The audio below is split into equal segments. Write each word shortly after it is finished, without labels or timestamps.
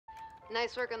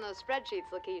Nice work on those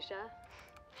spreadsheets, Lakeisha.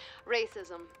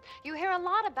 Racism. You hear a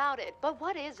lot about it, but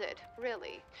what is it,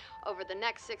 really? Over the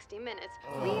next 60 minutes,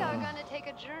 we are gonna take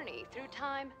a journey through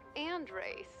time and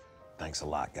race. Thanks a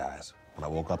lot, guys. When I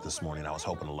woke up this morning, I was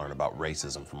hoping to learn about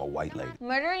racism from a white lady.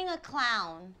 Murdering a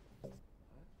clown.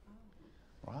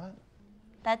 What?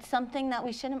 That's something that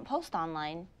we shouldn't post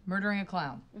online. Murdering a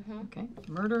clown. Mm-hmm. Okay,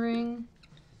 murdering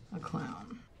a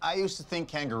clown. I used to think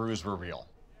kangaroos were real.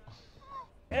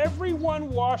 Everyone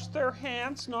wash their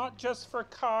hands, not just for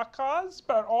cacas,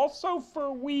 but also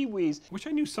for wee-wees. Wish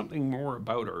I knew something more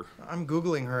about her. I'm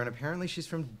Googling her, and apparently she's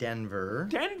from Denver.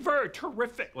 Denver,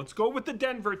 terrific. Let's go with the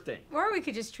Denver thing. Or we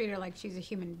could just treat her like she's a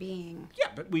human being. Yeah,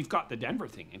 but we've got the Denver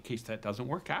thing in case that doesn't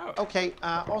work out. Okay,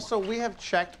 also, we have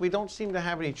checked. We don't seem to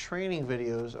have any training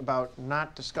videos about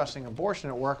not discussing abortion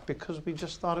at work because we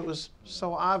just thought it was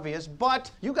so obvious. But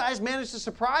you guys managed to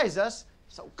surprise us,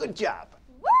 so good job.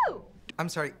 Woo! I'm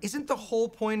sorry, isn't the whole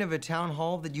point of a town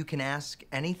hall that you can ask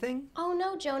anything? Oh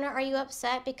no, Jonah, are you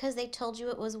upset because they told you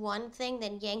it was one thing,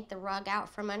 then yanked the rug out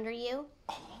from under you?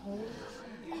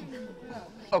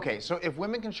 Okay, so if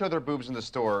women can show their boobs in the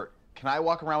store, can I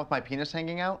walk around with my penis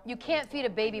hanging out? You can't feed a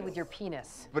baby with your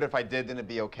penis. But if I did, then it'd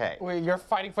be okay. Wait, you're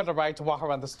fighting for the right to walk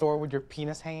around the store with your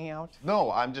penis hanging out?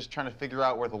 No, I'm just trying to figure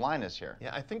out where the line is here.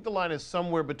 Yeah, I think the line is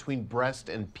somewhere between breast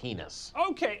and penis.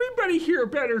 Okay, everybody here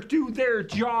better do their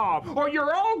job, or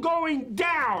you're all going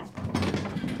down.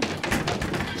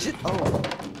 Oh.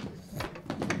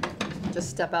 Just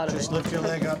step out of it. Just lift your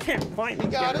leg up. Can't find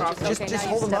it. got it. Just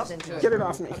hold them up. Get it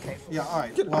off me. Okay. Yeah, all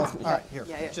right. Well, all right, here.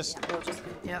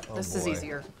 Yeah, this is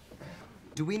easier.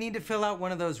 Do we need to fill out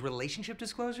one of those relationship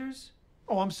disclosures?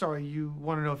 Oh, I'm sorry. You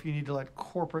want to know if you need to let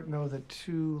corporate know that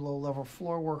two low-level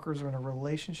floor workers are in a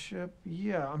relationship?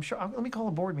 Yeah, I'm sure. Let me call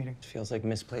a board meeting. Feels like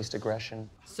misplaced aggression.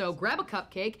 So grab a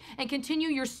cupcake and continue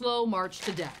your slow march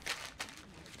to death.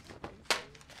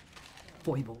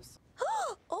 Foibles.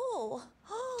 Oh.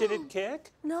 Did it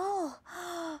kick? No,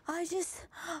 I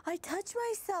touch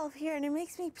myself here and it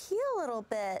makes me pee a little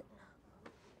bit.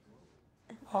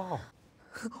 Oh.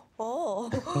 Oh,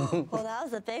 well, that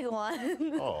was a big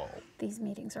one. Oh. These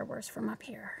meetings are worse from up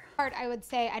here. I would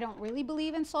say I don't really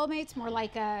believe in soulmates, more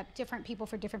like a different people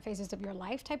for different phases of your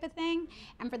life type of thing.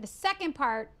 And for the second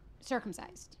part,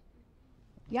 circumcised.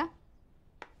 Yeah?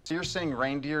 So you're saying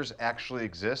reindeers actually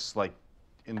exist, like,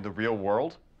 in the real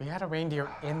world? We had a reindeer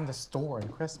in the store in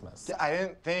Christmas. I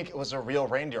didn't think it was a real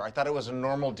reindeer. I thought it was a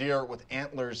normal deer with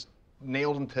antlers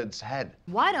nailed into its head.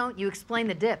 Why don't you explain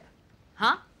the dip?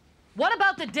 Huh? What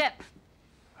about the dip?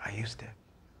 I used it.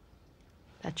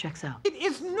 That checks out. It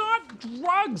is not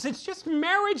drugs, it's just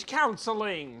marriage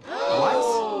counseling.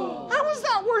 What? How is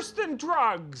that worse than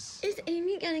drugs? Is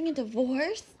Amy getting a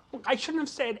divorce? Look, I shouldn't have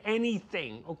said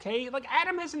anything, okay? Like,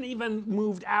 Adam hasn't even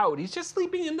moved out. He's just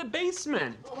sleeping in the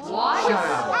basement. What?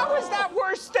 How is that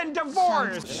worse than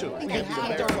divorce? Sure,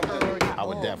 I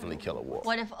would definitely kill a wolf.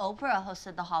 What if Oprah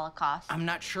hosted the Holocaust? I'm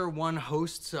not sure one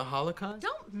hosts a Holocaust.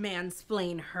 Don't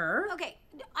mansplain her. Okay,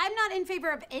 I'm not in favor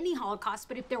of any Holocaust,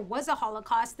 but if there was a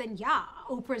Holocaust, then yeah,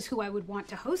 Oprah's who I would want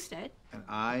to host it. And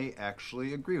I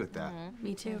actually agree with that.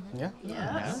 Me too. Yeah?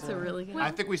 That's a really good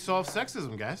I think we solved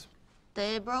sexism, guys.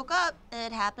 They broke up.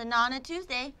 It happened on a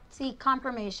Tuesday. See,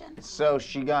 confirmation. So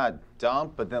she got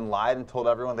dumped, but then lied and told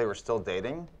everyone they were still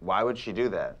dating? Why would she do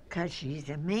that? 'Cause she's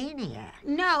a maniac.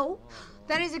 No,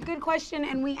 that is a good question,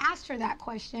 and we asked her that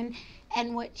question,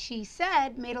 and what she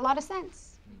said made a lot of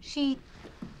sense. She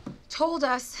told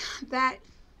us that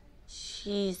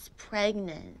she's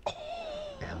pregnant.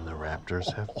 And the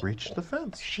Raptors have breached the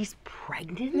fence. She's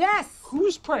pregnant? Yes.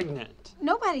 Who's pregnant?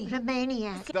 Nobody. The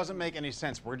maniac. It doesn't make any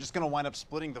sense. We're just gonna wind up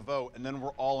splitting the vote, and then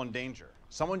we're all in danger.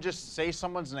 Someone just say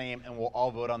someone's name, and we'll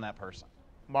all vote on that person.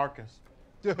 Marcus.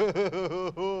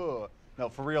 No,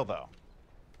 for real though.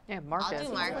 Yeah, Marcus. I'll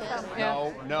do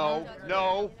Marcus.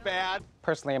 No, bad.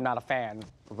 Personally, I'm not a fan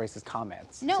of racist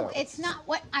comments. No, so. it's not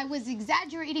what I was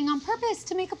exaggerating on purpose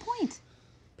to make a point.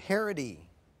 Parody.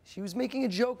 She was making a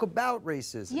joke about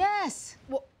racism. Yes.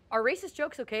 Well, are racist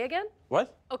jokes okay again?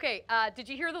 What? Okay, did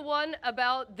you hear the one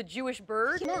about the Jewish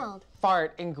bird? Smelled.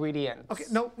 Fart ingredients. Okay,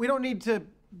 no, we don't need to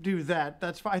do that.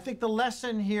 That's fine. I think the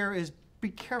lesson here is be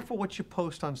careful what you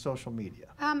post on social media.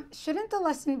 Shouldn't the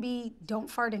lesson be don't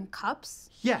fart in cups?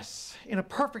 Yes, in a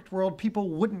perfect world,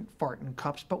 people wouldn't fart in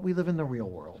cups, but we live in the real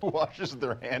world. Washes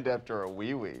their hand after a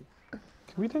wee-wee.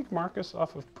 Can we take Marcus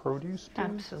off of produce, please?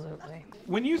 Absolutely.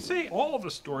 When you say all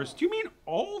the stores, do you mean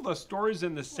all the stores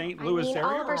in the St. Louis area?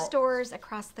 all of our or stores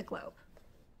across the globe.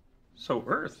 So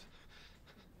Earth.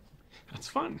 That's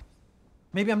fun.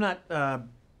 Maybe I'm not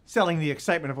selling the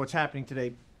excitement of what's happening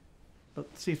today, but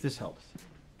let's see if this helps.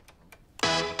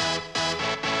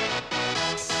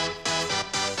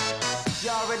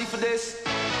 Y'all ready for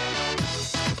this?